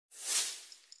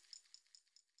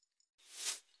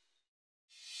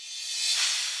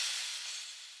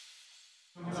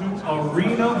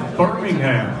Arena,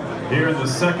 Birmingham, here in the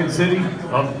second city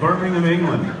of Birmingham,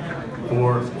 England,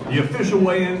 for the official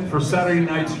weigh-in for Saturday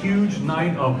night's huge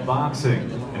night of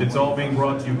boxing. And it's all being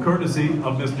brought to you courtesy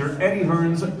of Mr. Eddie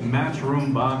Hearn's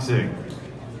Matchroom Boxing.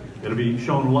 It'll be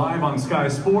shown live on Sky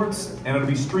Sports, and it'll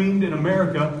be streamed in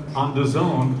America on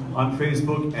DAZN, on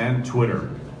Facebook and Twitter.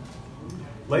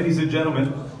 Ladies and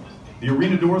gentlemen, the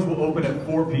arena doors will open at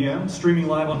 4 p.m. Streaming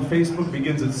live on Facebook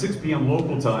begins at 6 p.m.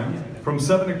 local time. From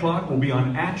 7 o'clock, we'll be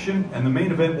on Action, and the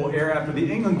main event will air after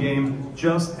the England game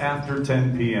just after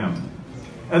 10 p.m.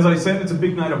 As I said, it's a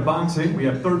big night of boxing. We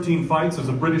have 13 fights as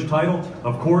a British title.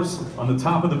 Of course, on the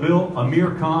top of the bill,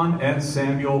 Amir and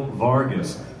Samuel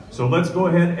Vargas. So let's go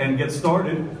ahead and get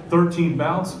started. 13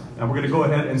 bouts, and we're going to go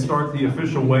ahead and start the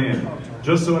official weigh-in.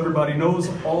 Just so everybody knows,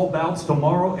 all bouts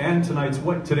tomorrow and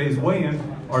today's weigh-in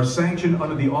are sanctioned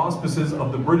under the auspices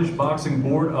of the British Boxing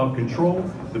Board of Control.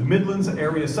 The Midlands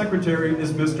Area Secretary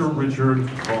is Mr. Richard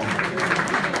Ballmer.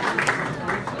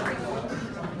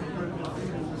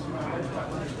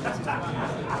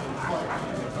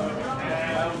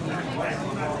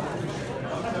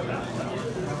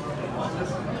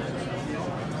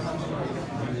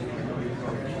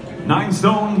 Nine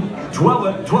stone,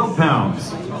 12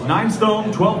 pounds. 9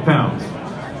 stone, 12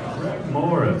 pounds.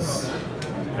 Morris.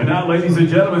 And now, ladies and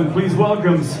gentlemen, please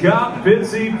welcome Scott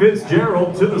Fitzy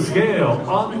Fitzgerald to the scale,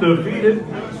 undefeated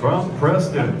from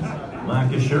Preston,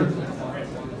 Lancashire.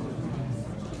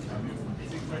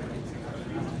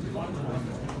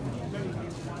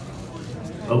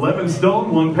 $11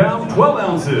 stone, 1 pound, 12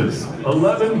 ounces.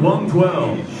 11,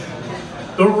 112.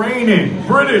 The reigning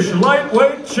British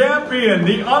lightweight champion,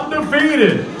 the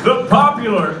undefeated, the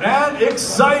popular and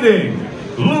exciting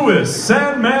Lewis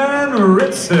Sandman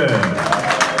Ritson.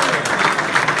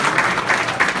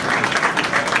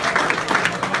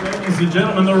 Ladies and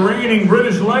gentlemen, the reigning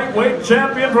British lightweight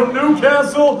champion from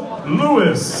Newcastle,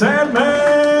 Lewis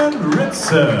Sandman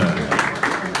Ritson.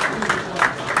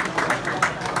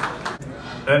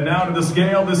 And now to the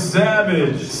scale, the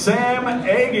Savage, Sam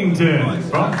Eggington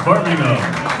from Birmingham.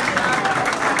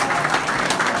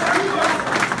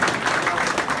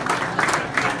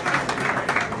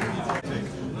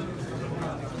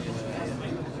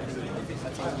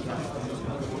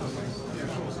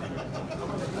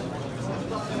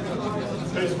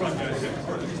 Face front, guys.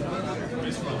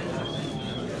 Face front.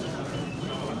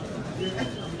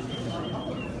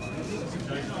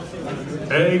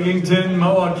 Eggington,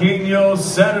 Moaquino,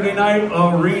 Saturday night,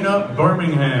 Arena,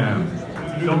 Birmingham.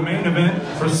 The main event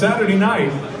for Saturday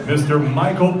night, Mr.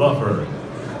 Michael Buffer.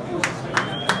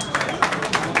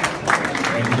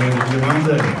 Thank you, David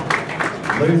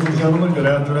Giamante. Ladies and gentlemen, good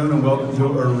afternoon and welcome to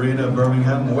Arena,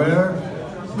 Birmingham, where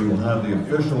we will have the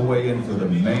official weigh-in for the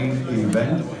main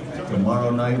event tomorrow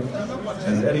night,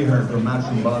 as Eddie Hearn from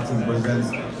Matchroom Boxing presents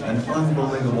an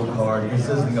unbelievable card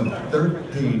consisting of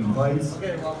 13 fights.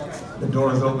 The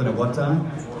doors open at what time?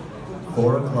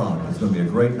 4 o'clock. It's going to be a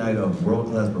great night of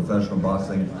world-class professional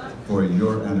boxing for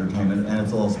your entertainment, and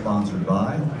it's all sponsored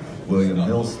by William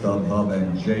Hill, StubHub,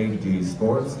 and JD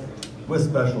Sports, with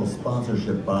special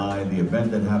sponsorship by the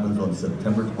event that happens on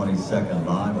September 22nd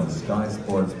live on Sky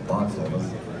Sports Box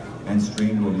Office and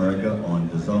streamed to America on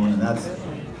DAZN, and that's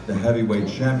the heavyweight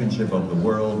championship of the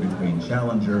world between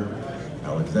challenger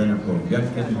Alexander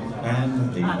Povetkin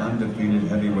and the undefeated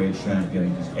heavyweight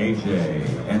champion AJ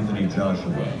Anthony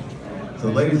Joshua. So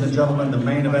ladies and gentlemen, the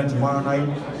main event tomorrow night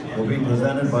will be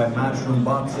presented by Matchroom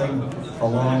Boxing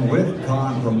along with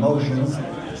Khan Promotions.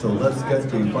 So let's get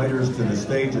the fighters to the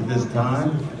stage at this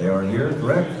time. They are here,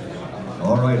 correct?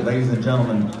 All right, ladies and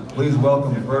gentlemen, please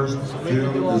welcome first to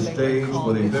the stage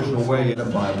for the official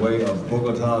weigh-in by way of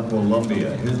Bogota,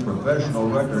 Colombia. His professional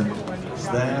record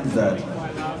stands at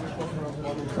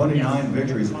 29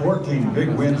 victories, 14 big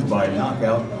wins by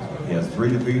knockout. He has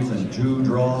 3 defeats and 2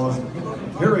 draws.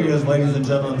 Here he is, ladies and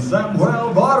gentlemen,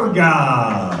 Samuel Vargas.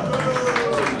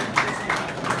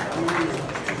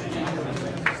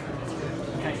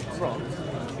 Okay, Rob,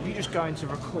 if you just go into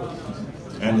record.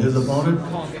 And his opponent,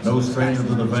 no stranger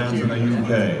to the fans in the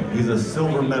UK. He's a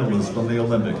silver medalist from the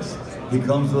Olympics. He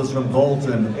comes to us from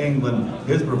Bolton, England.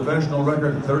 His professional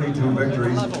record, 32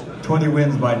 victories, 20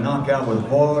 wins by knockout with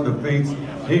 4 defeats.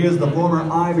 He is the former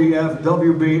IBF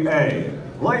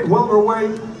WBA light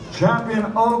welterweight champion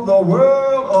of the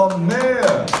world,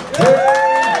 Amir.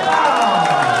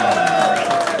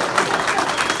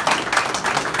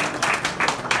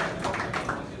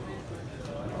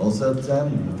 All set,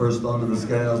 Sam. First onto the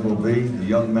scales will be the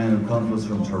young man who comes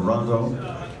from Toronto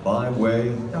by way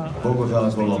of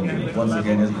Bogota, Colombia. Once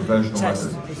again, his professional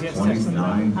record,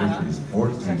 29 victories,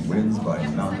 14 wins by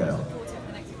knockout.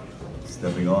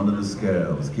 Stepping onto the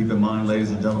scales. Keep in mind, ladies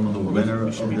and gentlemen, the winner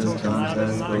of this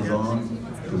contest goes on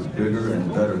to bigger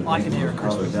and better things. I can hear it,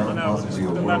 Farther down, possibly a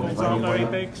The world levels aren't very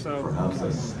title, big, so perhaps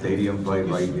a stadium fight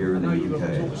right here in the UK.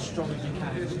 As strong as you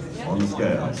can. On the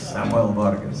scales, Samuel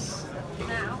Vargas.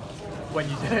 When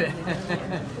you do it.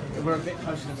 We're a bit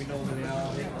closer than we normally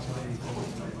are.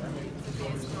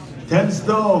 10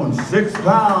 stone, 6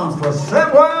 pounds for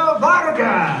Samuel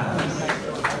Vargas.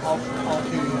 I'll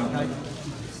do you, okay?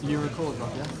 You record,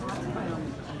 Roger.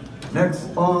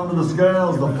 Next on the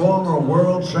scales, the former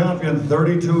world champion,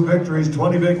 32 victories,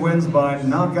 20 big wins by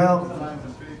knockout,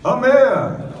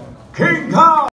 Amir, King Kong.